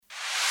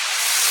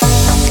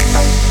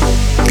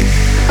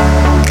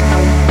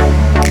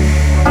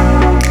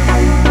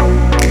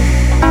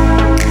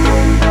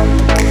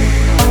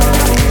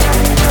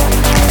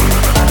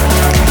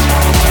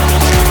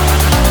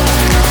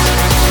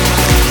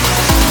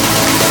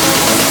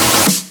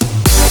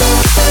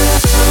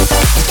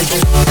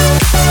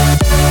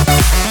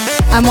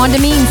I'm Wanda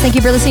Means. Thank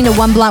you for listening to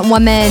One Blunt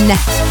Woman.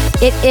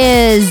 It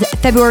is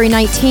February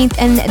 19th,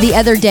 and the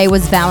other day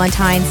was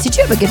Valentine's. Did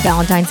you have a good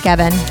Valentine's,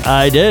 Kevin?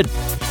 I did.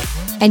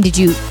 And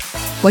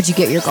what'd you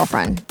get your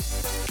girlfriend?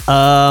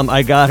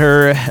 I got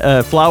her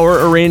a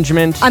flower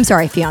arrangement. I'm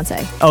sorry,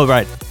 fiance. Oh,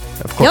 right.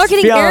 Of course. Y'all are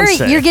getting married.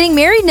 You're getting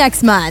married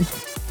next month.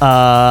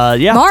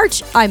 Yeah.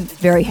 March. I'm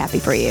very happy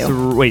for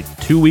you. Wait,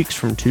 2 weeks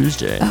from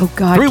Tuesday. Oh,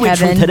 God, 3 weeks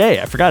Kevin. from today.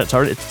 I forgot it's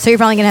already. So you're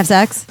finally going to have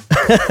sex?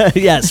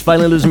 Yes,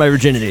 finally losing my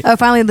virginity. Oh,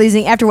 finally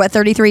losing after what,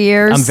 33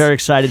 years? I'm very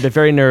excited, but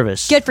very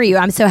nervous. Good for you.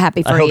 I'm so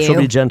happy for you. I hope she'll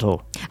be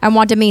gentle. I'm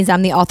Wanda Means.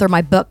 I'm the author of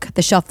my book,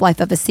 The Shelf Life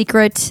of a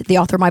Secret, the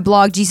author of my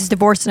blog, Jesus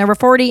Divorced and Over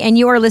 40, and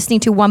you are listening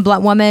to One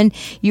Blunt Woman.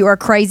 You are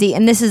crazy.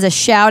 And this is a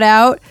shout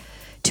out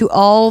to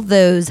all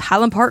those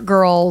Highland Park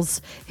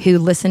girls who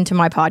listen to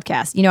my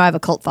podcast. You know I have a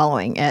cult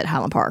following at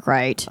Highland Park,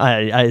 right?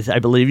 I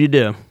believe you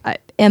do.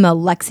 Emma,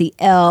 Lexi,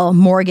 Elle,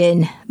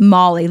 Morgan,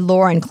 Molly,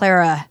 Lauren,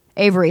 Clara,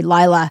 Avery,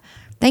 Lila.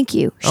 Thank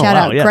you. Shout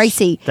out. Yes.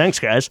 Gracie. Thanks,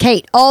 guys.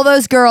 Kate, all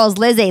those girls,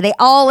 Lizzie, they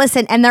all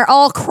listen, and they're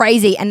all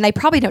crazy, and they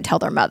probably don't tell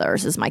their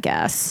mothers, is my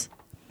guess.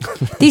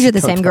 These are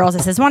the same girls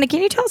that says, Wanda, can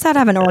you tell us how to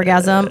have an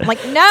orgasm? I'm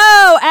like,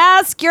 no,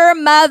 ask your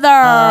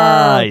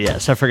mother.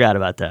 Yes, I forgot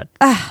about that.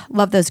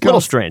 Love those A little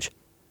girls. strange.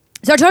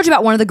 So I told you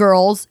about one of the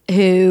girls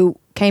who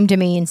came to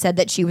me and said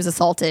that she was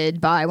assaulted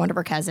by one of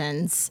her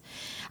cousins.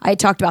 I had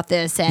talked about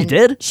this, and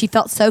You did? She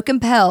felt so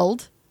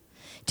compelled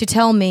to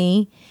tell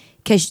me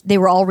because they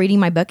were all reading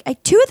my book.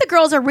 Two of the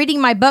girls are reading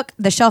my book,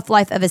 The Shelf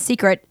Life of a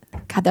Secret.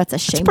 God, that's a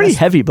shameless. It's a pretty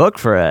heavy book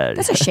for a...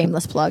 That's a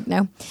shameless plug.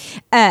 No,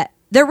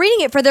 they're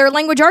reading it for their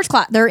language arts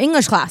class, their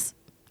English class.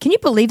 Can you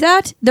believe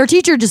that? Their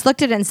teacher just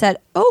looked at it and said,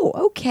 "Oh,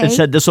 okay." And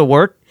said, this will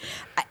work?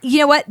 You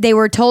know what? They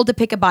were told to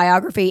pick a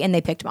biography, and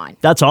they picked mine.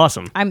 That's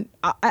awesome. I'm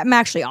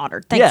actually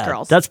honored. Thanks,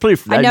 girls. That's pretty.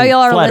 I know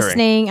y'all are flattering.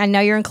 listening. I know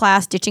you're in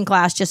class, ditching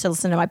class just to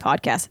listen to my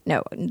podcast.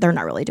 No, they're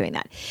not really doing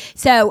that.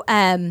 So,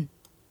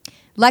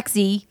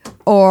 Lexi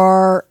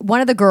or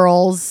one of the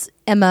girls,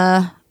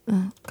 Emma.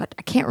 Oh, God,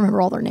 I can't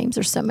remember all their names.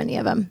 There's so many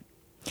of them.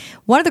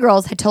 One of the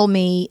girls had told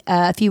me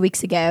a few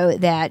weeks ago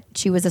that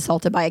she was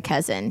assaulted by a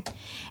cousin,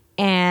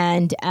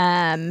 and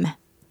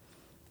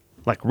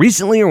Like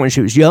recently or when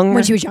she was younger?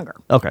 when she was younger.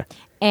 Okay.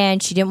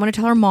 And she didn't want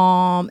to tell her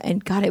mom.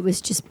 And God, it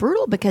was just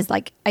brutal because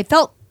like I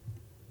felt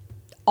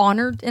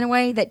honored in a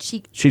way that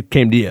she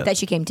came to you.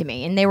 came to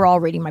me, and they were all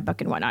reading my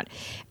book and whatnot.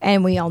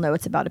 And we all know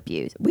it's about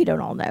abuse. We don't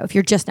all know. If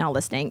you're just now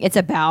listening, it's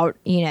about,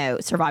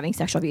 surviving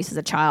sexual abuse as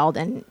a child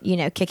and,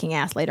 kicking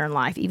ass later in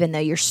life, even though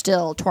you're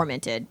still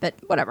tormented, but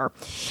whatever.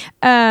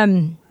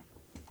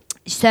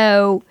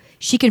 So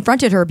she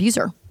confronted her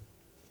abuser.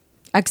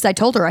 Because I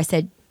told her, I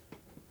said,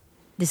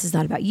 this is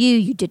not about you.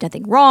 You did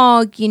nothing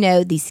wrong.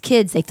 These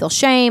kids, they feel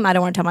shame. I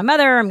don't want to tell my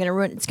mother.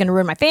 It's going to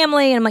ruin my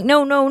family. And I'm like,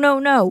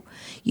 no.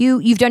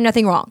 You've done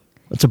nothing wrong.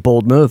 That's a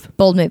bold move.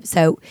 Bold move.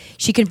 So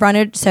she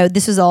confronted. So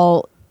this is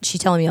all, she's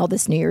telling me all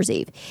this New Year's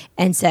Eve.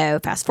 And so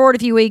fast forward a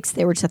few weeks,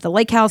 they were just at the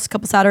lake house a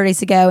couple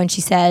Saturdays ago. And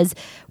she says,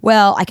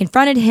 well, I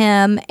confronted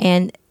him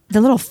and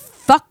the little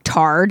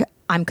fucktard,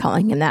 I'm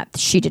calling him that.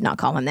 She did not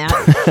call him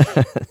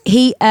that.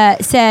 He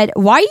said,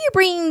 why are you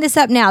bringing this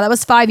up now? That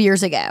was 5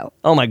 years ago.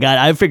 Oh my God.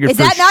 I figured Is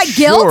that not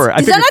guilt?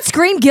 Does that not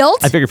scream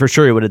guilt? I figured for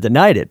sure he would have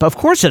denied it. But of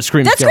course that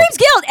screams guilt. That screams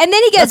guilt. And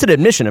then he goes. That's an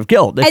admission of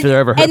guilt. If there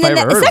ever, and if I then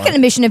ever the heard second one.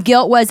 admission of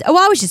guilt was, I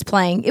was just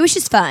playing. It was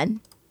just fun.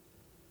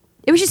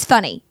 It was just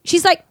funny.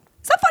 She's like,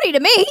 it's not funny to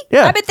me.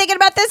 Yeah. I've been thinking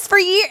about this for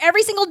years,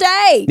 every single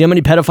day. You know how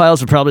many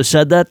pedophiles have probably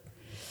said that?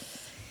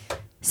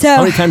 So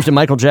How many times did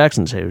Michael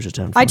Jackson say it was just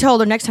having fun? I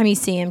told her next time you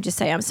see him, just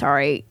say, I'm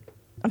sorry.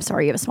 I'm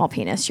sorry you have a small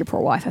penis. Your poor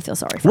wife. I feel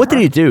sorry for her. What did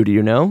he do? Do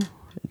you know?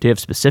 Do you have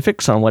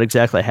specifics on what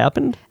exactly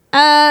happened?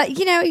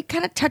 He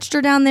kind of touched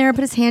her down there,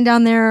 put his hand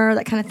down there,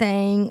 that kind of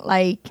thing.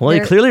 Like, Well, he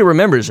clearly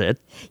remembers it.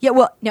 yeah.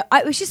 Well, no,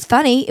 it was just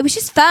funny. It was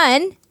just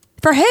fun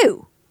for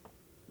who?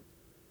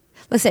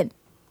 Listen,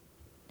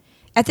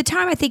 at the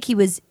time, I think he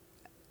was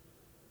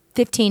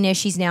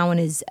 15-ish. He's now in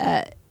his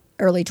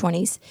early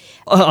 20s.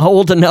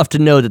 Old enough to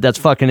know that that's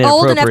fucking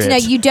inappropriate. Old enough to know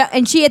you don't.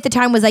 And she at the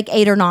time was like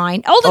 8 or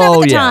 9. Old enough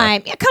at the yeah.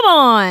 time. Yeah, come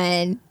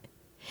on.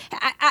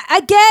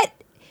 I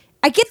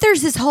get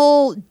there's this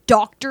whole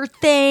doctor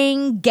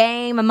thing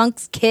game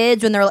amongst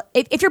kids when they're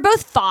if you're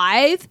both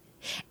 5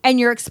 and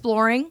you're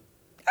exploring,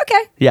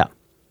 okay, Yeah.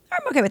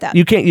 I'm okay with that.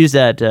 You can't use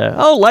that,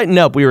 lighten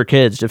up, we were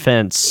kids,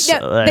 defense. No,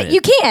 but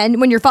you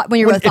can when you're both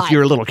 5. If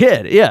you're a little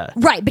kid, yeah.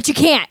 Right, but you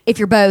can't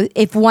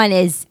if one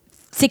is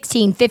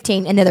 16,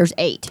 15, and the other's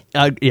 8.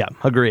 Yeah,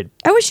 agreed.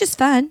 It was just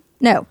fun.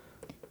 No.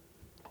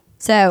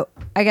 So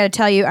I got to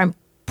tell you, I'm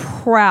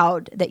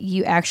proud that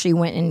you actually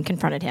went and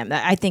confronted him.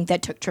 I think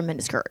that took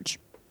tremendous courage.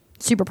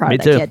 Super proud Me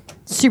of that too. kid.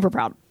 Super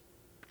proud.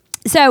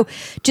 So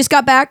just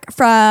got back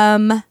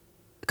from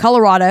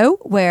Colorado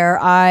where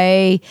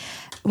I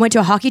went to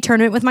a hockey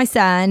tournament with my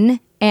son.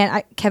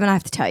 And Kevin, I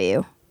have to tell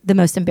you, the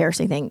most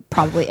embarrassing thing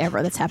probably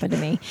ever that's happened to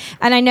me.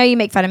 And I know you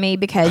make fun of me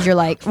because you're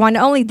like, well,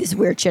 only this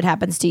weird shit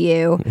happens to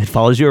you. It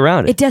follows you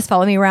around. It does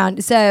follow me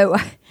around. So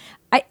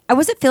I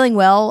wasn't feeling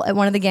well at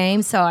one of the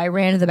games, so I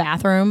ran to the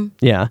bathroom.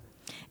 Yeah.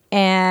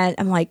 And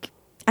I'm like,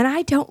 And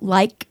I don't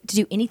like to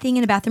do anything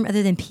in a bathroom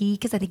other than pee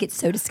because I think it's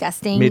so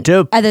disgusting. Me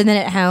too. Other than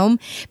at home.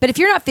 But if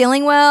you're not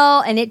feeling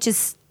well and it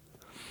just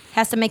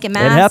has to make a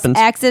mass happens.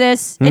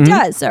 exodus, it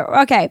does. So,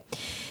 okay.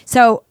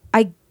 So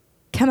I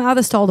come out of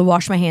the stall to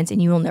wash my hands, and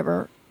you will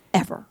never,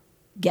 ever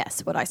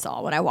guess what I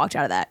saw when I walked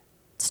out of that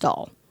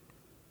stall.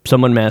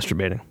 Someone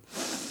masturbating.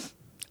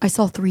 I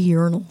saw 3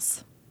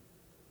 urinals.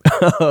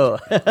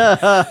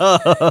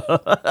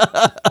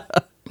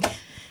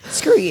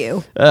 Screw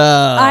you.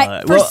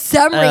 For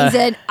some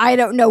reason, I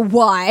don't know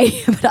why,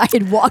 but I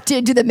had walked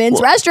into the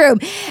men's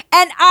restroom,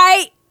 and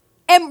I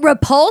am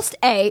repulsed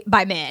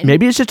by men.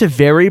 Maybe it's just a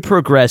very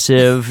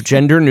progressive,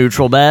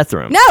 gender-neutral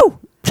bathroom. No,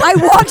 I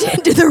walked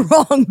into the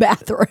wrong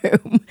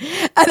bathroom,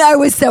 and I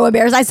was so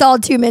embarrassed. I saw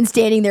 2 men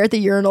standing there at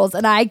the urinals,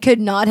 and I could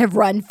not have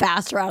run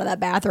faster out of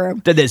that bathroom.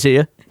 Did they see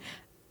you?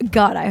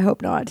 God, I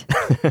hope not.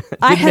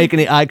 Didn't make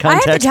any eye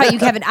contact? I have to tell you,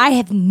 Kevin, I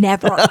have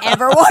never,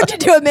 ever walked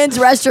into a men's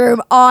restroom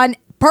on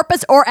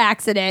purpose or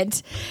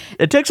accident.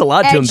 It takes a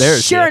lot to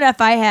embarrass Sure you. enough,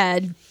 I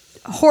had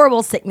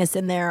horrible sickness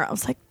in there. I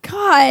was like,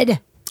 God,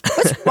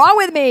 what's wrong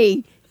with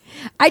me?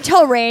 I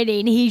tell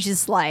Randy, and he's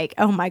just like,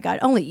 oh my God,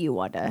 only you,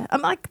 Wanda.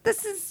 I'm like,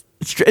 this is...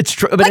 It's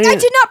true. But like, I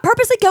did not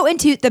purposely go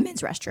into the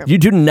men's restroom. You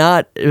do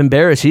not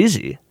embarrass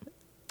easy.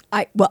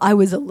 I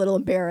was a little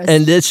embarrassed.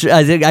 And this,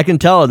 I think I can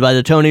tell by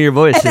the tone of your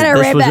voice that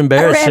this was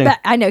embarrassing.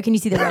 I know. Can you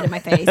see the red in my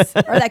face?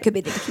 Or that could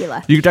be the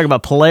tequila. You can talk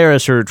about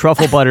Polaris or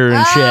truffle butter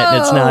and shit,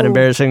 and it's not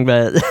embarrassing,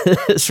 but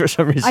for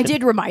some reason. I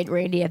did remind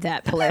Randy of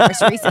that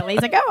Polaris recently.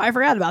 He's like, oh, I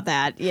forgot about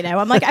that.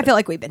 I'm like, I feel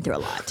like we've been through a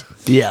lot.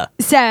 Yeah.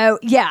 So,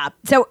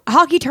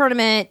 hockey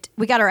tournament,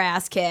 we got our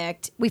ass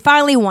kicked. We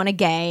finally won a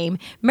game.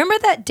 Remember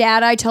that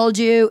dad I told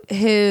you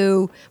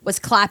who was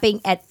clapping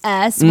at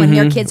us when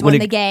their kids won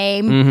the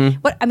game?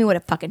 What a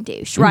fucking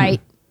douche,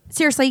 right?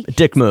 Seriously.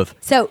 Dick move.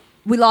 So,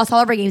 we lost all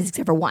of our games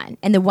except for one.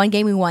 And the one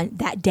game we won,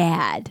 that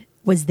dad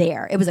was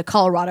there. It was a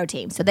Colorado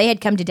team. So, they had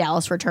come to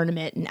Dallas for a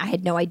tournament, and I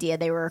had no idea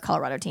they were a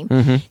Colorado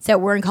team. So,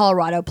 we're in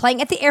Colorado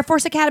playing at the Air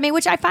Force Academy,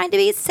 which I find to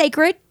be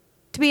sacred.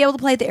 To be able to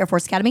play at the Air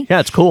Force Academy.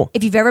 Yeah, it's cool.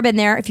 If you've ever been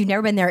there, if you've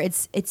never been there,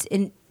 it's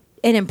an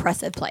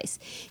impressive place.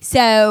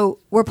 So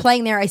we're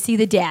playing there. I see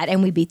the dad,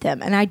 and we beat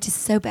them. And I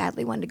just so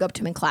badly wanted to go up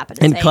to him and clap at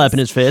his face. Clap in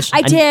his face.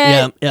 I did.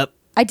 Yeah, yep.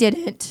 I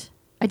didn't.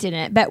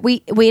 But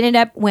we ended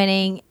up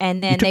winning,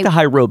 and then You took the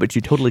high road, but you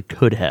totally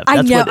could have.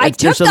 I know.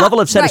 There's a level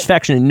of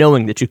satisfaction in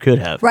knowing that you could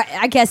have. Right.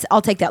 I guess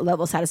I'll take that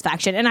level of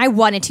satisfaction, and I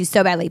wanted to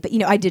so badly. But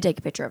I did take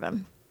a picture of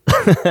him.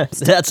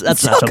 That's not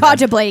so bad.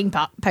 Contemplating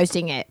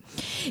posting it.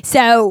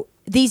 So.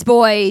 These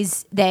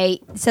boys,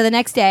 so the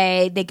next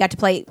day they got to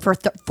play for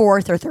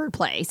 4th or 3rd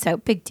place. So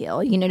big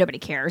deal. Nobody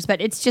cares.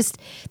 But it's just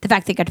the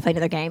fact they got to play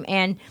another game.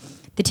 And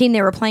the team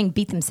they were playing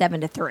beat them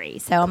 7-3.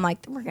 So I'm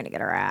like, we're going to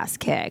get our ass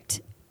kicked.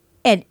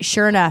 And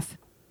sure enough,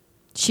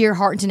 sheer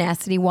heart and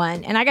tenacity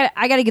won. And I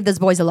got to give those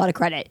boys a lot of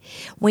credit.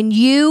 When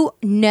you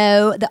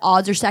know the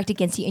odds are stacked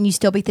against you and you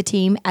still beat the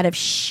team out of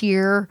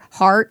sheer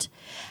heart,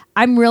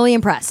 I'm really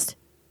impressed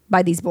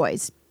by these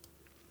boys.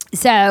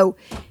 So...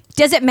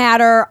 doesn't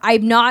matter.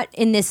 I'm not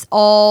in this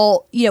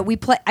all,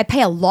 I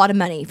pay a lot of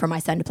money for my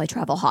son to play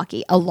travel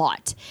hockey, a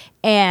lot.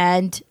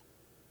 And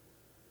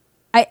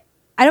I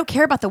don't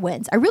care about the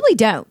wins. I really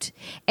don't.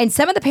 And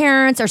some of the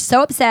parents are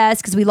so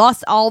obsessed because we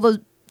lost all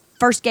the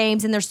first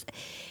games and there's,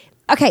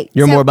 okay.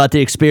 You're more about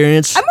the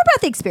experience? I'm more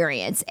about the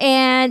experience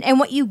and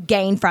what you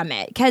gain from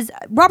it. Because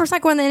Robert's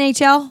not going to the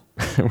NHL.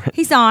 Right.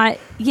 He's not,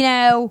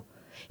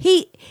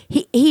 he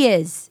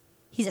is.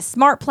 He's a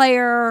smart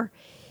player.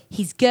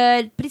 He's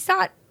good, but he's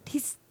not.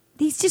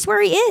 He's just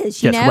where he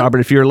is, you know? Robert,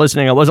 if you were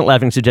listening, I wasn't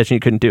laughing suggesting you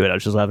couldn't do it. I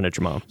was just laughing at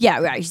your mom. Yeah,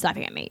 right. She's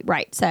laughing at me.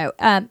 Right. So,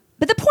 but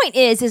the point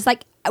is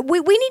like, we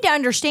need to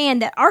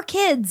understand that our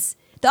kids,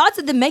 the odds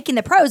of them making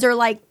the pros are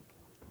like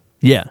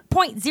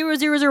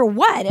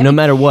 0.0001. No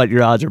matter what,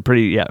 your odds are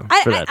pretty,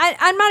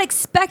 I'm not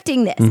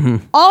expecting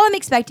this. All I'm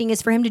expecting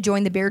is for him to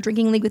join the beer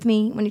drinking league with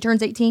me when he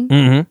turns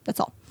 18. That's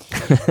all.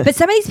 But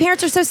some of these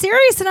parents are so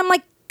serious, and I'm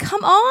like,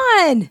 come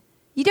on.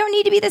 You don't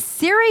need to be this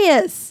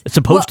serious. It's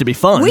supposed to be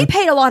fun. We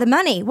paid a lot of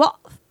money. Well,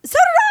 so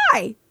did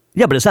I.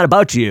 Yeah, but it's not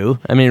about you.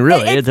 I mean,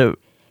 really.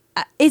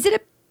 Is it a...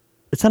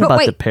 It's not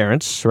about the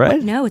parents, right?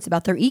 But no, it's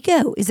about their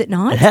ego, is it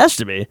not? It has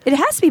to be. It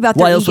has to be about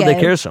their ego. Why else would they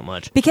care so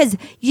much? Because,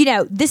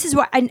 this is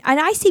why... And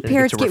I see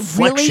parents get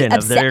really upset.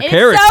 Of their it's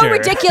character. so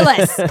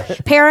ridiculous.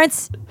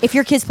 Parents, if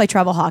your kids play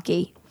travel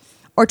hockey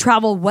or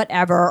travel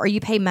whatever, or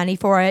you pay money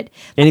for it...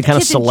 Any kind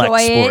of select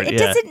sport, It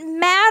doesn't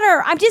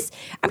matter. I'm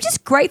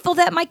just grateful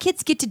that my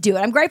kids get to do it.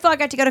 I'm grateful I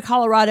got to go to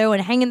Colorado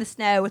and hang in the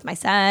snow with my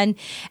son.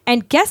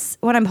 And guess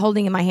what I'm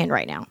holding in my hand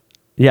right now?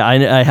 Yeah,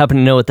 I happen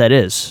to know what that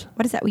is.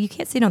 What is that? Well, you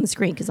can't see it on the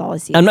screen because all I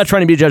see I'm not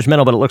trying to be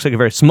judgmental, but it looks like a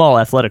very small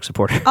athletic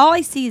supporter. All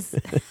I see is...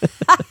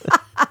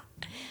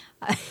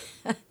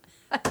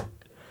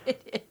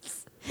 It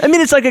is. I mean,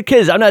 it's like a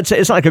kid's. I'm not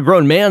saying it's not like a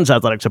grown man's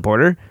athletic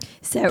supporter.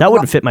 So that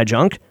wouldn't fit my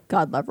junk.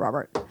 God love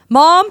Robert.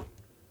 Mom,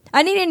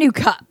 I need a new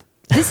cup.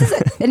 This is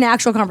an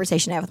actual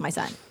conversation I have with my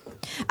son.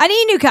 I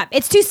need a new cup.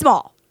 It's too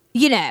small.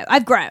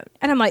 I've grown.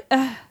 And I'm like,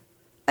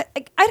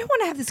 I don't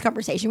want to have this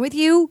conversation with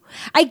you.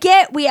 I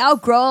get we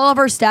outgrow all of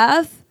our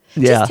stuff.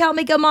 Yeah. Just tell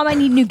me, go, Mom, I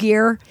need new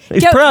gear.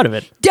 He's proud of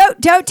it.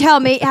 Don't tell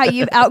me how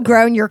you've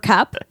outgrown your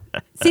cup.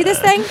 See this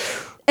thing?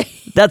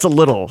 That's a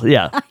little,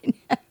 yeah.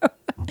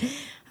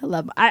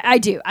 I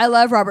do. I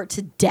love Robert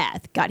to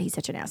death. God, he's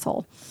such an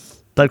asshole.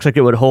 Looks like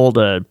it would hold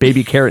a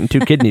baby carrot and 2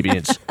 kidney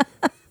beans.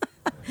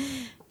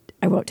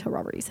 I won't tell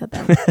Robert you said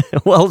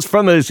that. Well, it's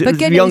from his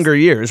younger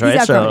years, right?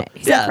 He's outgrown it.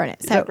 He's outgrown it.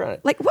 He's So, outgrown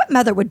it. like, what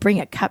mother would bring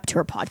a cup to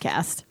her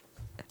podcast?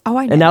 Oh,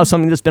 I know. And now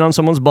something that's been on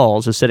someone's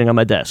balls is sitting on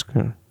my desk.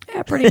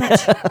 Yeah, pretty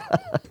much.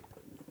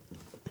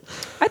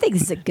 I think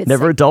this is a good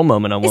Never a dull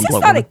moment on Is One this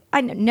Blunt not Woman.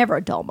 I know, never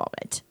a dull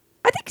moment.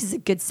 I think this is a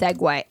good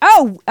segue.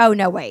 Oh,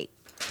 no, wait.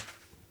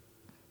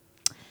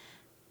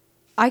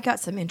 I got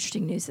some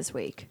interesting news this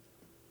week.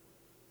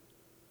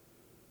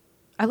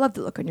 I love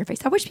the look on your face.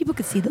 I wish people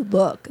could see the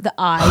look, the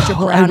eyes, your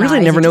brown I really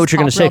eyes never are know what just you're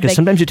going to pop say real because big.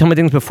 sometimes you tell me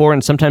things before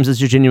and sometimes it's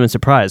a genuine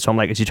surprise. So I'm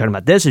like, is she talking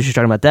about this? Is she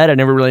talking about that? I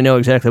never really know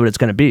exactly what it's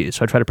going to be.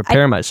 So I try to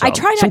prepare myself. I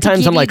try not to sometimes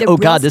give I'm you like, the oh real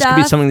God, this could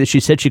be stuff. something that she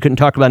said she couldn't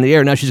talk about in the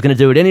air. Now she's going to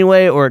do it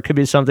anyway. Or it could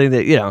be something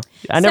that,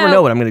 I never So-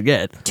 know what I'm going to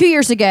get. 2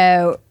 years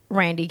ago,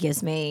 Randy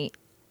gives me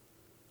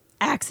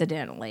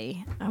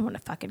accidentally. I want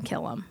to fucking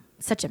kill him.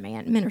 Such a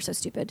man. Men are so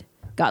stupid.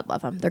 God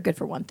love them. They're good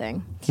for one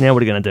thing. Yeah,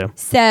 what are you going to do?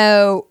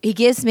 So he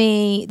gives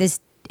me this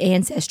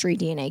Ancestry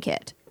DNA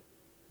kit,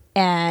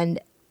 and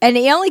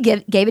he only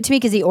gave it to me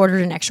because he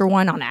ordered an extra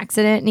one on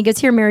accident. And he goes,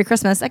 "Here, Merry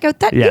Christmas." I go,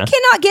 "That you Yeah.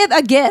 cannot give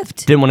a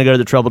gift. Didn't want to go to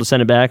the trouble to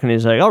send it back. And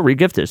he's like, I'll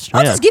re-gift this.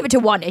 I'll Yeah. just give it to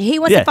one." He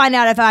wants Yeah. to find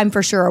out if I'm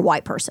for sure a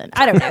white person.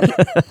 I don't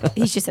know.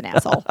 He's just an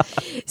asshole.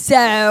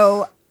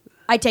 So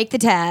I take the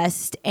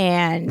test,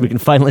 and We can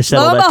finally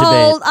settle lo and that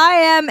behold, debate. I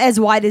am as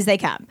white as they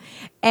come,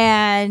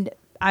 and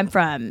I'm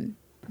from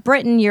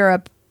Britain,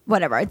 Europe,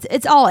 whatever.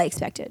 It's all I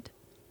expected.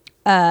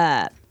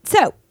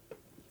 So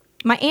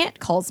my aunt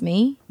calls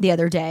me the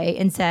other day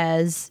and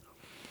says,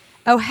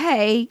 "Oh,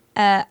 hey,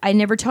 I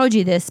never told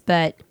you this,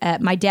 but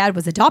my dad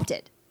was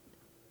adopted.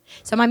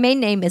 So my main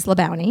name is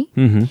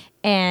LeBounty,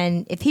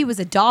 and if he was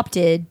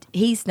adopted,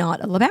 he's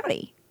not a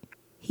LeBounty.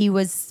 He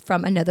was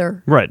from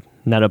another Right.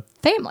 Not a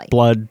family,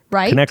 blood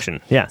right?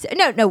 connection. Yeah. So,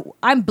 no,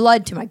 I'm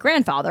blood to my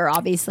grandfather,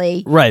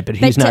 obviously. Right, but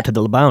he's not to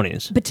the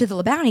LeBounties. But to the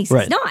LeBounties,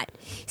 Right. he's not.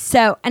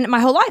 So, and my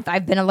whole life,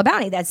 I've been a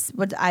LeBounty. That's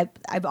what I've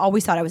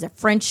always thought I was a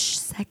French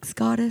sex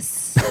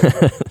goddess.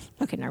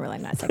 Okay, not really,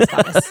 I'm not a sex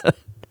goddess.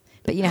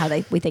 But you know how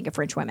we think of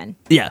French women.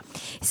 Yeah.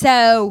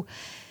 So,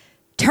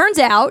 turns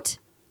out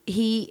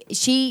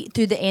she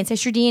through the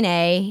Ancestry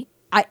DNA,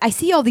 I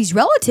see all these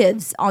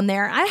relatives on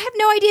there. I have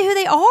no idea who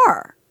they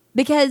are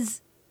because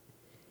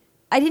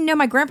I didn't know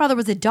my grandfather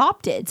was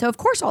adopted. So, of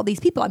course, all these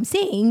people I'm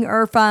seeing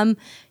are from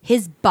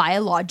his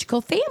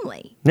biological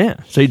family. Yeah.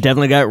 So you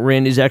definitely got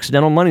Randy's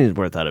accidental money's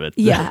worth out of it.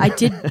 Yeah, I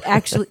did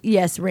actually.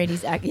 Yes,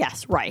 Randy's.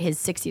 Yes, right. His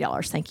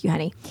 $60. Thank you,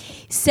 honey.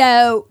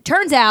 So,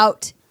 turns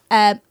out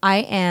I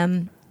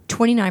am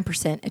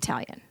 29%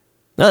 Italian.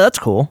 Oh, that's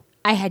cool.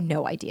 I had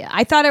no idea.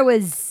 I thought I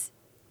was.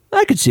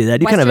 I could see that.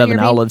 You kind of Western have an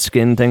European? olive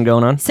skin thing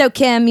going on. So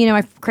Kim,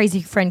 my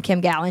crazy friend Kim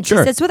Gallen, she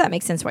Sure. says, "Well, that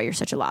makes sense why you're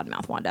such a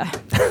loudmouth, Wanda.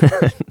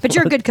 But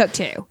you're a good cook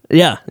too.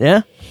 Yeah.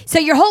 Yeah. So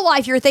your whole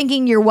life you're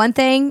thinking you're one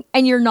thing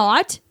and you're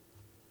not.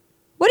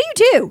 What do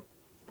you do?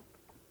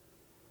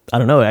 I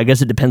don't know. I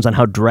guess it depends on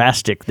how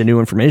drastic the new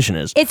information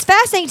is. It's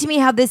fascinating to me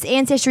how this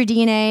Ancestry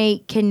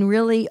DNA can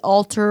really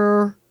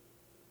alter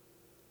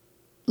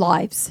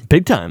lives.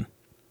 Big time.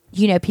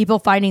 People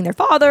finding their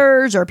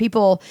fathers, or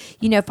people,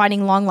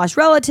 finding long lost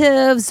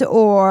relatives,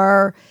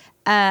 or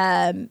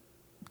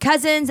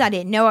cousins I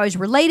didn't know I was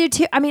related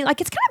to. I mean,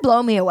 like, it's kind of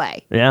blowing me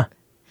away. Yeah.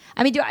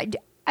 I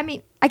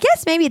mean, I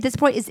guess maybe at this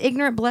point is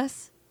ignorant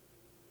bliss.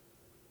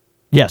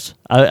 Yes.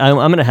 I'm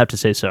going to have to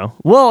say so.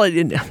 Well,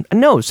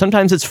 no,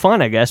 sometimes it's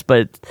fun, I guess,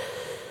 but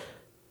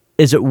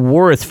is it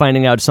worth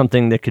finding out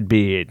something that could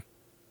be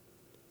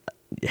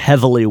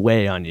heavily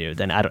weigh on you?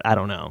 Then I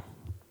don't know.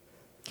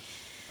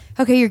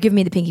 Okay, you're giving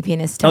me the pinky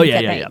penis. Tell Oh, me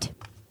yeah, that yeah, bait.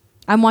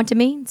 I'm Wanta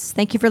Means.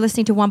 Thank you for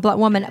listening to One Blunt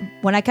Woman.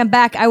 When I come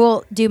back, I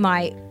will do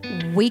my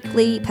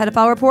weekly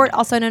pedophile report,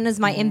 also known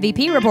as my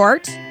MVP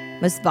report,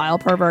 Most Vile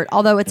Pervert,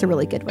 although it's a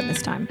really good one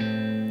this time.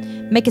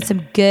 Making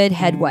some good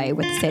headway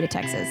with the state of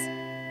Texas.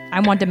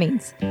 I'm Wanta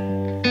Means.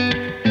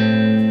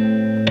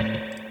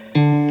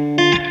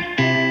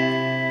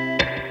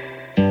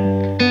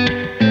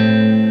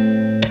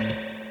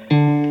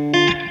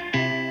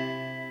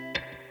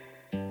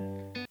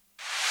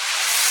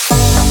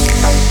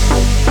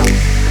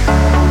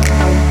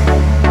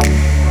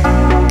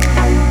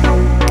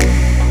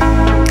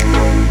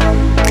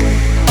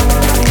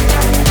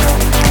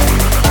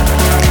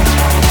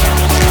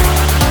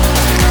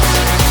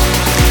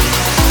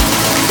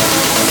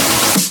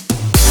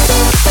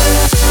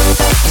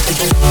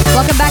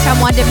 Welcome back. I'm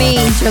Wanda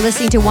Means. You're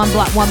listening to One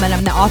Blunt Woman.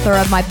 I'm the author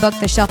of my book,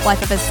 The Shelf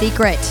Life of a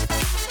Secret.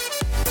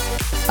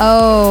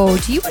 Oh,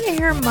 do you want to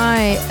hear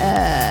my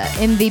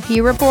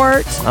MVP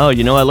report? Oh,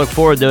 I look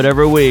forward to it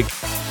every week.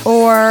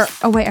 Or,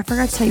 oh wait, I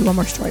forgot to tell you one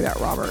more story about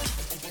Robert.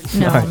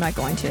 No, All right. I'm not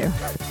going to.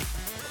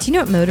 Do you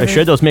know what motorboating?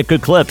 Sure, those make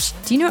good clips.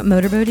 Do you know what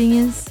motorboating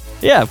is?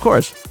 Yeah, of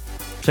course.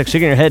 It's like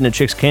sticking your head in a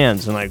chick's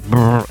cans and like,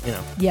 brr, you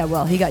know. Yeah,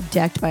 well, he got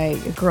decked by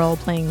a girl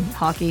playing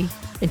hockey,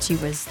 and she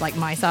was like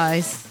my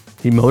size.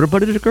 He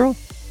motorboated a girl?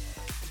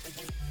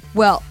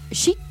 Well,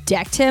 she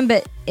decked him,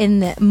 but in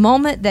the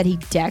moment that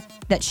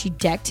she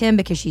decked him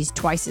because she's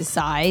twice his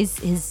size,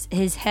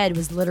 his head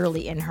was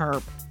literally in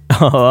her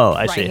Oh,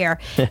 I right see. here.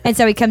 And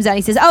so he comes out and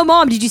he says, "Oh,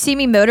 Mom, did you see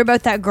me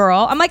motorboat that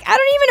girl?" I'm like, I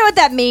don't even know what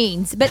that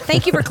means, but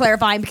thank you for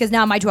clarifying because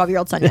now my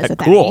 12-year-old son knows what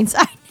that cool. means.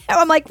 I know.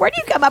 I'm like, where do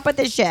you come up with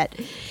this shit?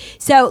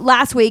 So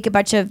last week, a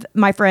bunch of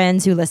my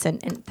friends who listen,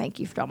 and thank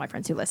you for all my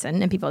friends who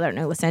listen and people that don't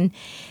know listen,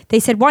 they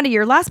said, "Wanda,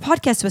 your last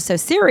podcast was so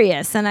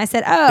serious." And I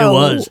said, "Oh."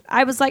 It was.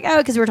 I was like, "Oh,"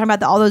 because we were talking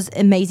about all those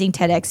amazing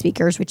TEDx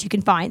speakers, which you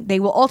can find. They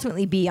will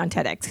ultimately be on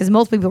TEDx because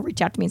multiple people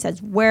reach out to me and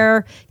says,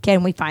 "Where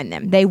can we find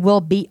them?" They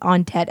will be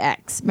on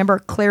TEDx. Remember,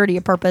 clarity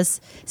of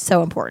purpose,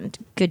 so important.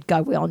 Good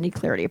God, we all need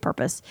clarity of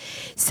purpose.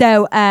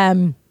 So,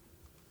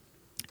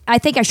 I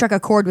think I struck a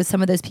chord with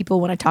some of those people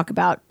when I talk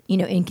about,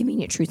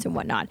 inconvenient truths and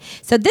whatnot.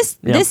 So this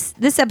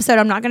episode,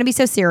 I'm not going to be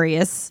so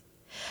serious.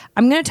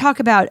 I'm going to talk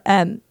about,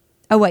 I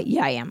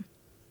am.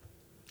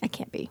 I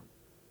can't be.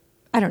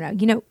 I don't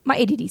know. My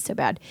ADD is so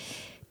bad.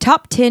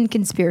 Top 10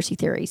 conspiracy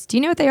theories. Do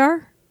you know what they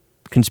are?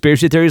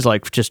 Conspiracy theories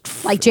like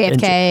Like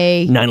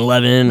JFK, 9/11, all that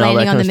landing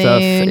kind on of the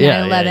stuff. moon,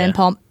 9/11. Yeah.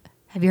 Paul,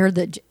 have you heard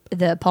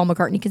the Paul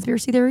McCartney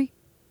conspiracy theory?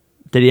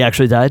 Did he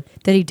actually die?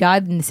 That he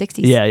died in the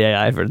 60s.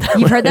 Yeah, I've heard that.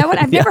 You've heard that one?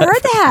 I've never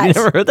heard that. You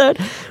never heard that?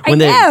 I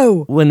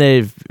know. When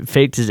they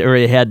faked or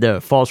he had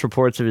the false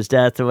reports of his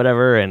death or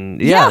whatever,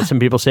 and some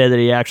people say that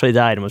he actually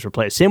died and was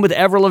replaced. Same with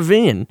Avril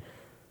Lavigne.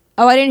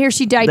 Oh, I didn't hear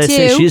she died They too.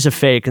 say she's a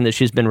fake and that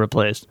she's been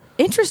replaced.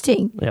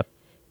 Interesting. Yep.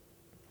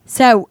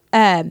 So,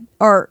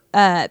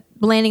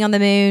 landing on the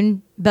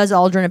moon, Buzz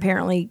Aldrin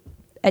apparently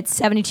at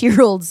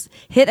 72-year-olds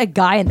hit a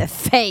guy in the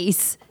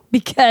face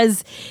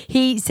because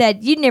he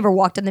said, "You never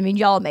walked on the moon.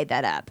 Y'all made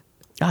that up."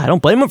 I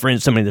don't blame him for hitting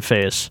somebody in the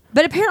face.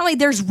 But apparently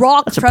there's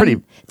rock That's a from...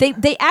 pretty-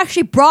 They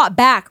actually brought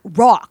back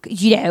rock,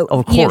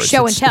 Of course.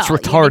 show and tell. It's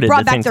retarded They brought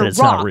to back think their that it's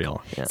rock. not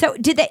real. Yeah. So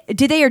did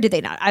they or did they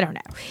not? I don't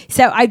know.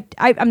 So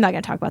I'm not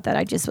going to talk about that.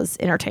 I just was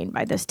entertained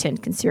by those 10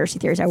 conspiracy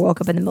theories. I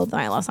woke up in the middle of the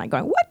night last night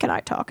going, what can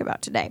I talk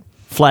about today?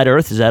 Flat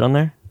Earth, is that on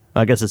there?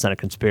 I guess it's not a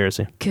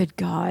conspiracy. Good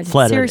God.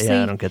 Flat Seriously? Earth,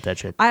 yeah, I don't get that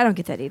shit. I don't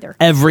get that either.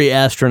 Every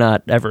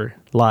astronaut ever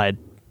lied.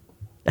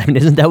 I mean,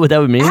 isn't that what that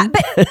would mean?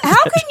 But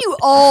how can you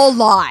all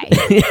lie?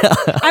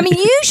 I mean,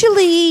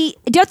 usually,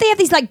 don't they have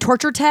these like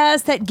torture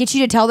tests that get you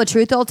to tell the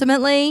truth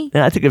ultimately?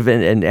 And I think of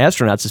and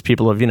astronauts as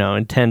people of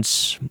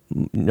intense,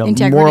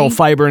 Integrity. moral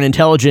fiber and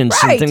intelligence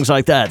Right. and things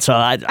like that. So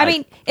I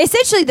mean,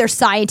 essentially, they're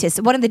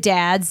scientists. One of the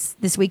dads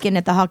this weekend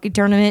at the hockey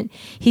tournament,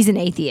 he's an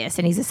atheist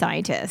and he's a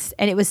scientist,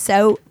 and it was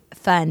so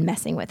fun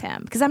messing with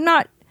him because I'm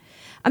not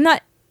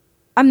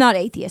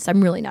atheist.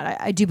 I'm really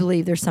not. I do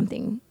believe there's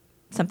something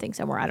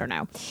somewhere. I don't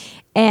know.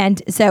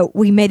 And so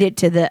we made it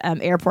to the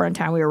airport on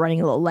time. We were running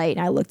a little late,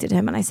 and I looked at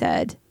him and I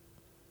said,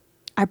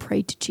 "I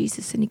prayed to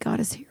Jesus and he got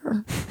us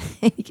here."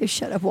 And he goes,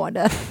 "Shut up,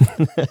 Wanda."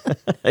 you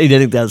didn't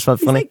think that was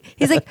funny?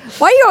 He's like,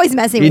 "Why are you always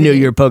messing with me?" He knew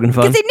you were poking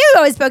fun? Because he knew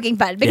I was poking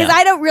fun. Because Yeah.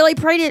 I don't really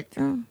pray to...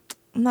 I'm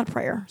not a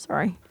prayer.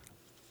 Sorry.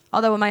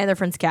 Although my other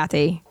friend's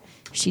Kathy,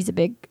 she's a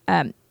big...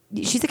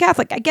 she's a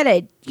Catholic. I get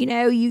it.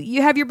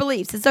 You have your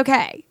beliefs. It's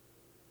okay.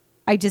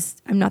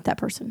 I'm not that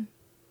person.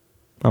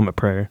 I'm a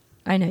prayer.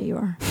 I know you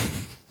are.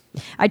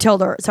 I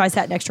told her, so I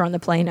sat next to her on the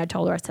plane. I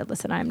told her, I said,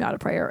 "Listen, I am not a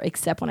prayer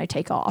except when I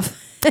take off."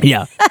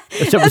 Yeah. Except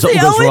That's when the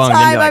something goes only wrong. then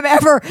time you're like, I've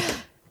ever,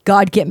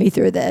 God, get me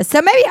through this.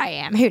 So maybe I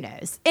am. Who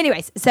knows?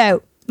 Anyways,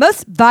 so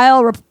most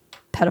vile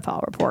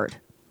pedophile report.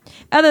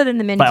 Other than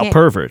the men Vile can't.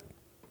 pervert.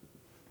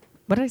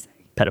 What did I say?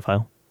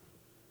 Pedophile.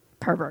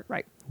 Pervert,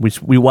 right.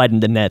 We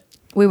widened the net.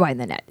 We widen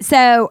the net.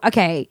 So,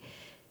 okay,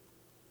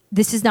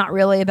 this is not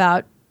really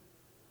about,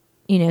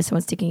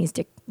 someone sticking his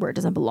dick where it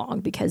doesn't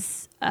belong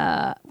because,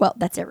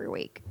 that's every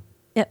week.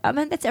 I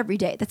mean, that's every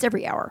day. That's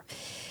every hour.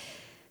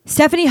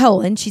 Stephanie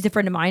Holen, she's a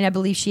friend of mine. I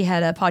believe she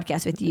had a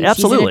podcast with you.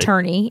 Absolutely. She's an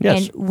attorney.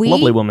 Yes. And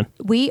Lovely woman.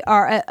 We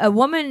are, a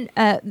woman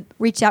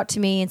reached out to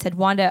me and said,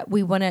 "Wanda,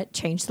 we want to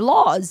change the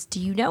laws. Do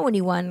you know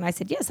anyone?" And I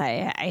said, "Yes,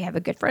 I have a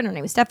good friend. Her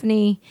name is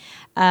Stephanie.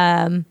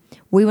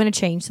 We want to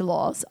change the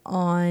laws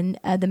on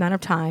the amount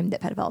of time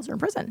that pedophiles are in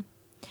prison."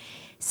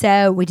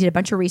 So we did a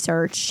bunch of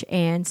research,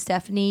 and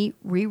Stephanie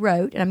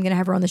rewrote, and I'm going to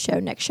have her on the show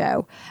next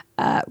show,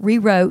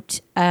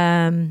 rewrote...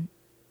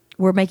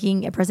 we're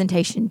making a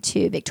presentation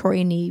to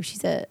Victoria Neave.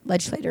 She's a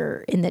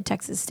legislator in the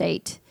Texas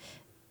state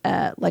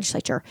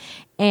legislature.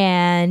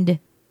 And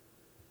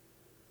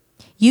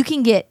you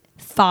can get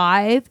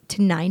 5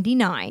 to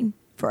 99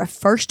 for a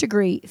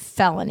first-degree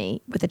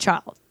felony with a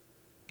child.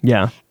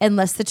 Yeah.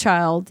 Unless the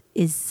child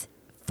is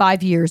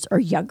 5 years or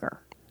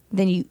younger.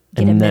 Then you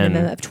get a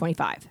minimum of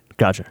 25.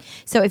 Gotcha.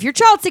 So if your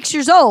child's 6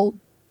 years old,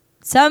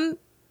 some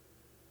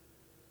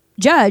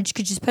judge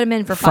could just put them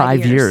in for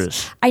 5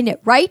 years. I know,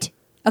 right?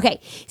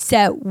 Okay,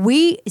 so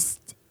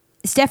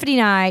Stephanie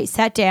and I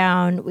sat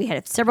down. We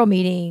had several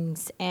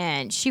meetings,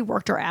 and she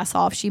worked her ass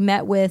off. She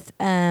met with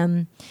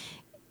the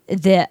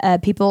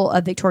people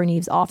of Victoria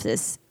Neave's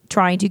office,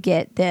 trying to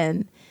get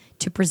them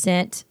to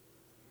present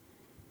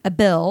a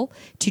bill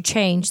to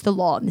change the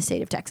law in the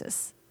state of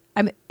Texas.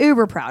 I'm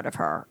uber proud of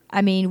her.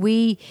 I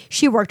mean,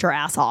 she worked her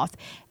ass off.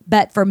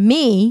 But for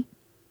me,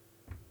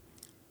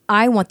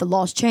 I want the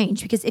laws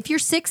changed because if you're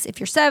 6, if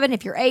you're 7,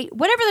 if you're 8,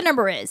 whatever the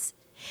number is,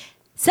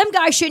 some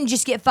guy shouldn't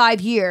just get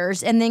 5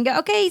 years and then go,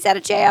 okay, he's out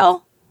of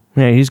jail.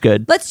 Yeah, he's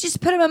good. Let's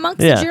just put him amongst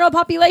the general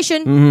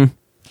population. Mm-hmm.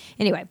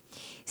 Anyway,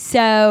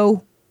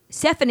 so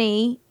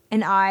Stephanie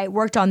and I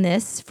worked on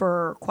this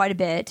for quite a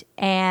bit,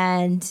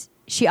 and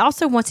she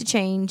also wants to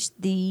change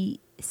the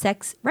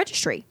sex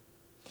registry.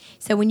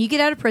 So when you get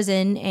out of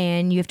prison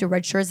and you have to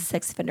register as a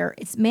sex offender,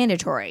 it's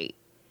mandatory.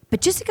 But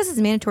just because it's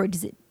mandatory,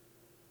 does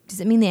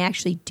it mean they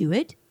actually do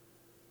it?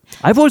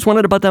 I've always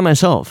wondered about that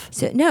myself.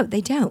 So no, they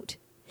don't.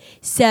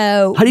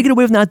 So how do you get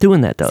away with not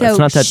doing that, though? So it's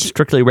not that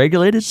strictly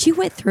regulated? She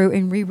went through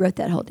and rewrote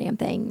that whole damn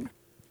thing.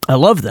 I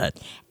love that.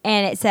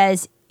 And it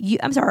says,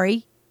 I'm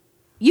sorry,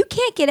 you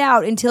can't get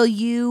out until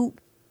you,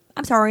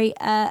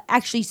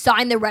 actually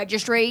sign the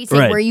registry,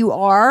 say where you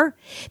are.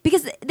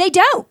 Because they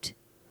don't.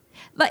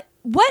 Like,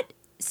 what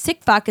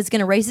sick fuck is going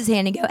to raise his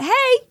hand and go,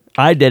 hey,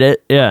 I did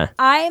it, yeah.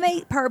 I am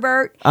a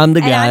pervert. I'm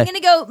the guy. And I'm going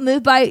to go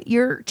move by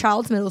your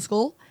child's middle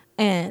school,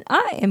 and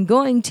I am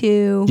going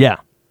to... Yeah.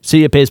 See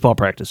you at baseball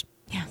practice.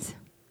 Yes.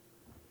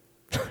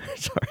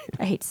 Sorry.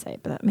 I hate to say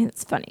it, but I mean,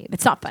 it's funny.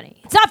 It's not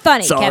funny. It's not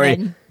funny, Sorry.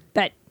 Kevin.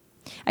 But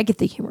I get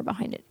the humor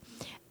behind it.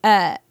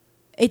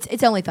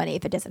 It's only funny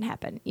if it doesn't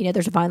happen. You know,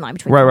 there's a fine line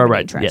between comedy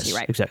and tragedy, yes,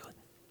 right? exactly.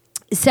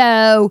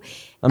 So...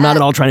 I'm not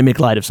at all trying to make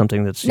light of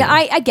something that's... No,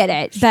 I get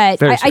it,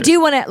 but I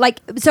do want to, like...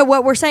 So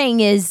what we're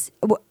saying is...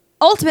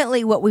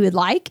 Ultimately, what we would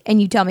like,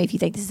 and you tell me if you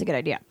think this is a good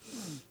idea.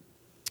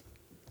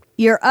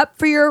 You're up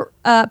for your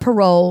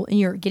parole, and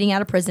you're getting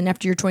out of prison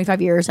after your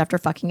 25 years after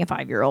fucking a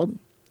 5-year-old.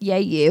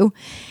 Yay, you.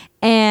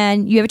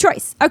 And you have a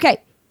choice.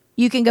 Okay,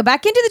 you can go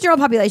back into the general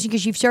population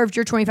because you've served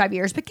your 25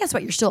 years, but guess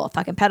what? You're still a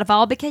fucking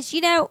pedophile because,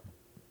 you know,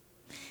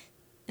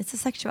 it's a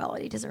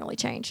sexuality. It doesn't really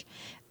change.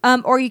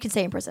 Or you can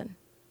stay in prison.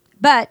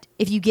 But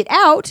if you get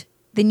out,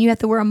 then you have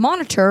to wear a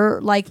monitor,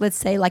 like, let's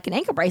say, like an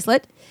ankle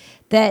bracelet,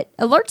 that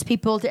alerts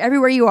people to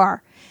everywhere you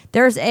are.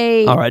 There's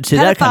a all right, see,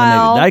 pedophile that kind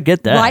of I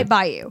get that. right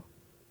by you.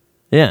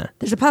 Yeah.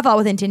 There's a pedophile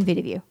within 10 feet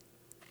of you.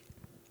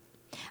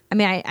 I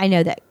mean, I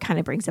know that kind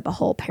of brings up a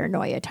whole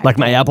paranoia type. Like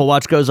my thing. Apple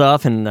Watch goes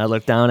off and I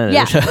look down and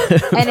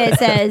and it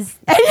says,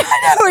 and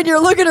I know, and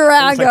you're looking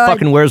around it's like going,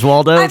 fucking Where's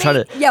Waldo? I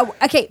mean, yeah,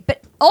 okay,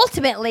 but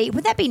ultimately,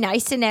 would that be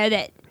nice to know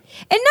that,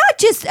 and not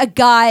just a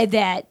guy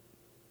that,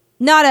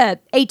 not a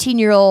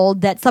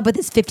 18-year-old that slept with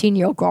his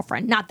 15-year-old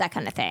girlfriend, not that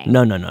kind of thing.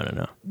 No.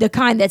 The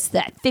kind that's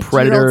that 50-year-old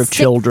predator of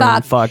children,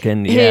 fuck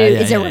fucking who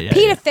is a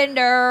repeat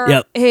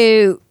offender,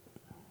 who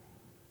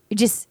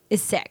just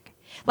is sick.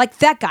 Like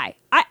that guy.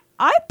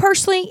 I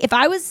personally, if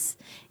I was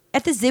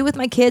at the zoo with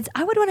my kids,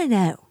 I would want to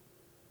know.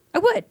 I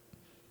would.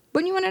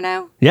 Wouldn't you want to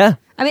know? Yeah.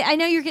 I mean, I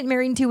know you're getting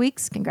married in 2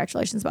 weeks.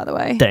 Congratulations, by the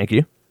way. Thank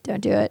you.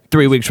 Don't do it.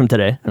 3 weeks from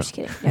today. I'm just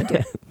kidding. Don't do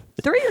it.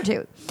 3 or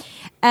 2?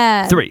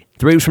 3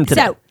 weeks from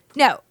today. So,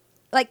 no.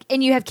 Like,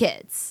 and you have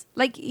kids.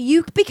 Like,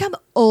 you become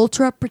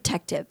ultra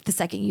protective the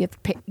second you have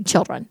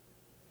children.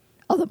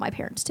 Although my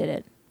parents did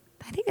it.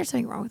 I think there's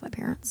something wrong with my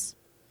parents.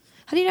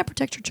 How do you not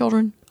protect your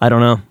children? I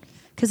don't know.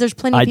 Because there's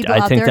plenty of people I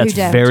out think there who that's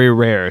don't. very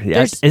rare.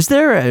 Yeah. Is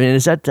there? I mean,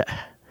 is that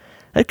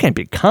can't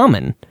be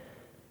common?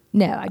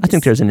 No, I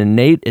think there's an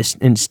innate,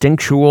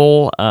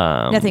 instinctual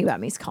nothing about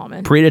me is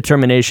common.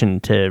 predetermination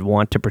to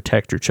want to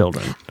protect your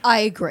children. I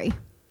agree.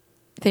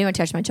 If anyone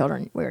touched my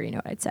children, we already know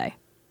what I'd say.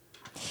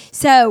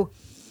 So,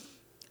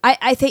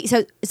 I think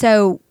so.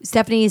 So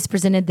Stephanie has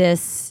presented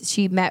this.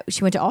 She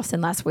went to Austin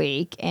last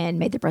week and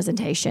made the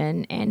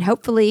presentation, and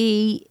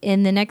hopefully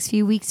in the next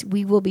few weeks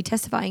we will be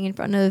testifying in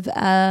front of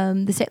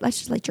the state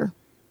legislature.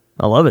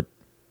 I love it.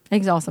 I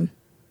think it's awesome.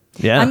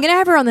 Yeah, I'm going to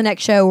have her on the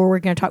next show where we're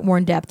going to talk more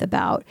in depth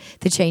about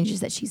the changes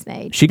that she's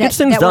made. She gets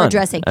things that done. We're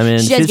addressing. I mean,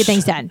 she does get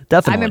things done.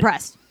 Definitely, I'm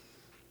impressed.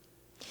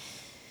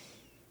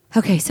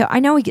 Okay, so I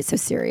know we get so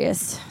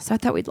serious, so I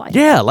thought we'd lighten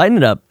it up. Yeah, lighten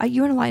it up.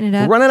 You want to lighten it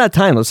up? We're running out of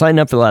time. Let's lighten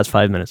up for the last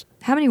 5 minutes.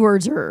 How many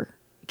words are...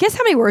 Guess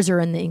how many words are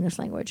in the English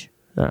language?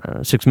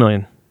 6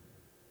 million.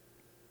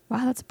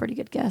 Wow, that's a pretty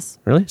good guess.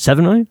 Really?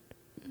 7 million?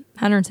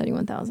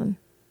 171,000.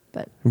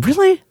 But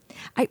really?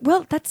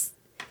 Well, that's...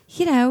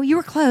 you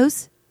were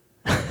close.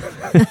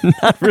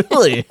 Not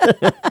really.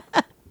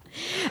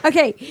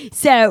 Okay,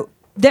 so...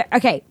 There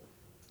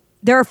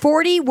are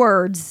 40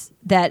 words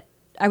that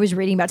I was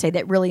reading about today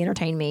that really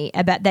entertained me,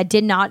 about that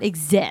did not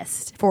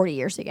exist 40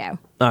 years ago.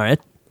 All right.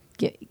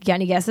 Got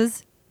any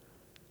guesses?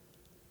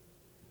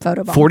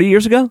 Photobomb. 40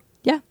 years ago?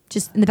 Yeah,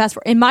 just in the past,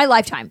 in my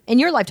lifetime, in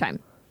your lifetime.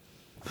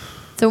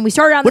 So when we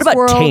started out in What this about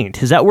world, taint?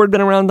 Has that word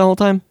been around the whole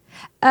time?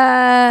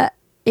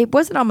 it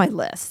wasn't on my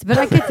list, but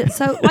I get it.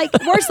 So like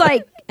words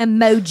like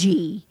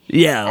emoji,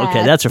 Yeah,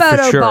 okay, that's a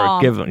for sure.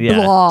 photobomb,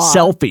 blog,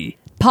 selfie.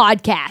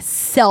 podcast,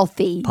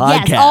 selfie.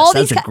 Podcast, Yes, all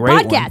that's these a great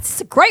one. podcasts.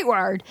 It's a great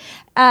word.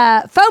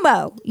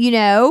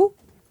 FOMO,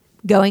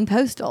 going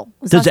postal.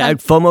 Does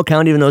FOMO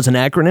count even though it's an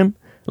acronym?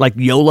 Like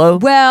YOLO?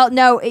 Well,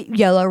 no,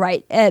 YOLO,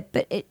 right?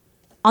 But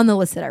on the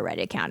list that I read,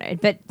 it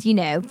counted. But,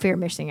 fear of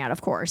missing out,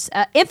 of course.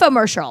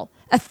 Infomercial.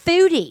 A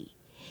foodie.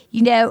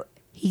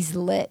 He's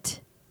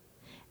lit.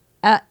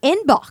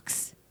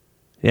 Inbox.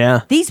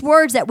 Yeah. These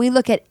words that we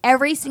look at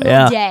every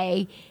single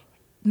day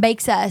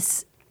makes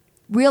us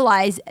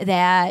realize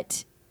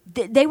that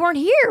they weren't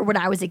here when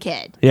I was a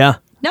kid. Yeah.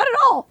 Not at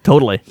all.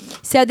 Totally.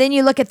 So then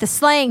you look at the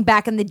slang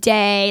back in the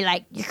day,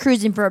 like you're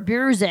cruising for a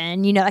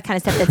bruising, that kind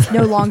of stuff that's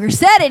no longer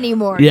said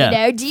anymore.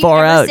 Yeah. Do you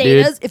Far ever out, see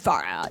dude. those?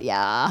 Far out,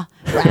 yeah.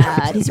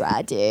 Right, he's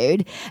right,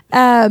 dude.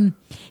 So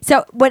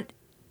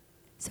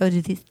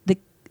did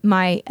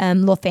my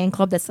little fan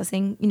club that's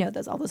listening,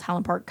 all those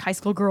Highland Park high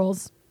school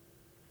girls.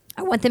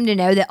 I want them to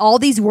know that all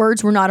these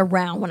words were not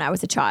around when I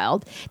was a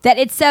child, that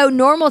it's so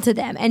normal to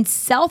them. And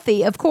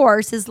selfie, of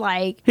course, is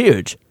like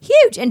huge.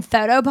 And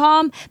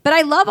photopalm. But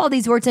I love all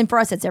these words. And for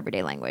us, it's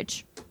everyday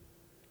language.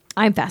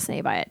 I'm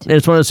fascinated by it.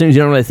 It's one of those things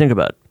you don't really think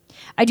about.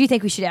 I do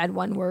think we should add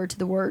one word to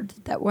the word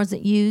that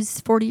wasn't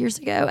used 40 years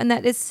ago. And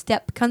that is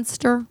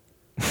stepcunster.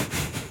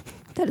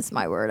 That is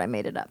my word. I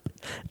made it up.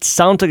 It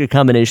sounds like a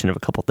combination of a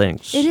couple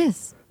things. It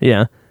is.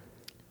 Yeah.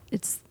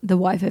 It's the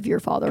wife of your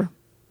father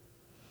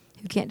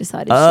who can't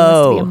decide if she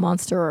wants to be a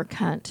monster or a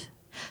cunt.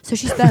 So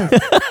she's both.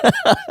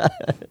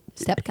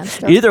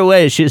 Stepcunster. Either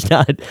way, she's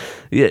not.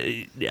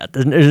 Yeah,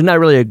 there's not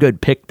really a good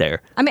pick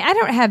there. I mean, I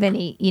don't have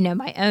any,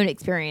 my own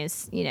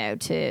experience,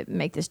 to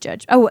make this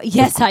judge. Oh,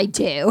 yes, I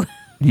do.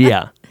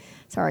 Yeah.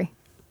 Sorry.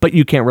 But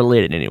you can't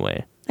relate it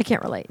anyway. I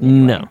can't relate. In any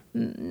No. way.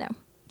 No.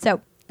 So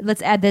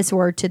let's add this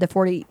word to the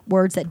 40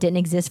 words that didn't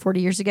exist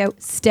 40 years ago.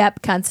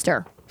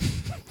 Stepcunster.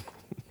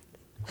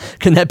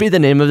 Can that be the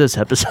name of this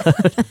episode?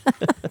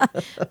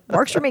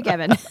 Works for me,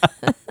 Kevin.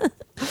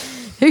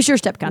 Who's your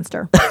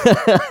stepcunster?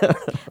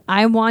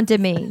 I'm Wanda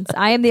Means.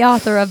 I am the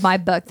author of my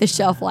book, The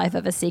Shelf Life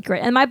of a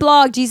Secret, and my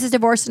blog, Jesus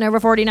Divorced and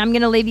Over 40. And I'm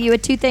going to leave you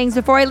with two things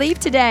before I leave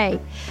today.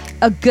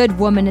 A good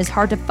woman is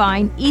hard to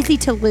find, easy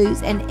to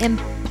lose, and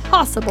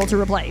impossible to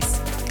replace.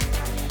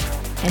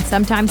 And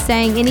sometimes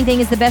saying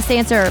anything is the best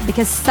answer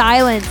because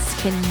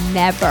silence can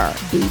never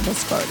be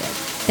misquoted.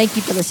 Thank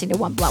you for listening to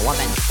One Blunt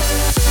Woman.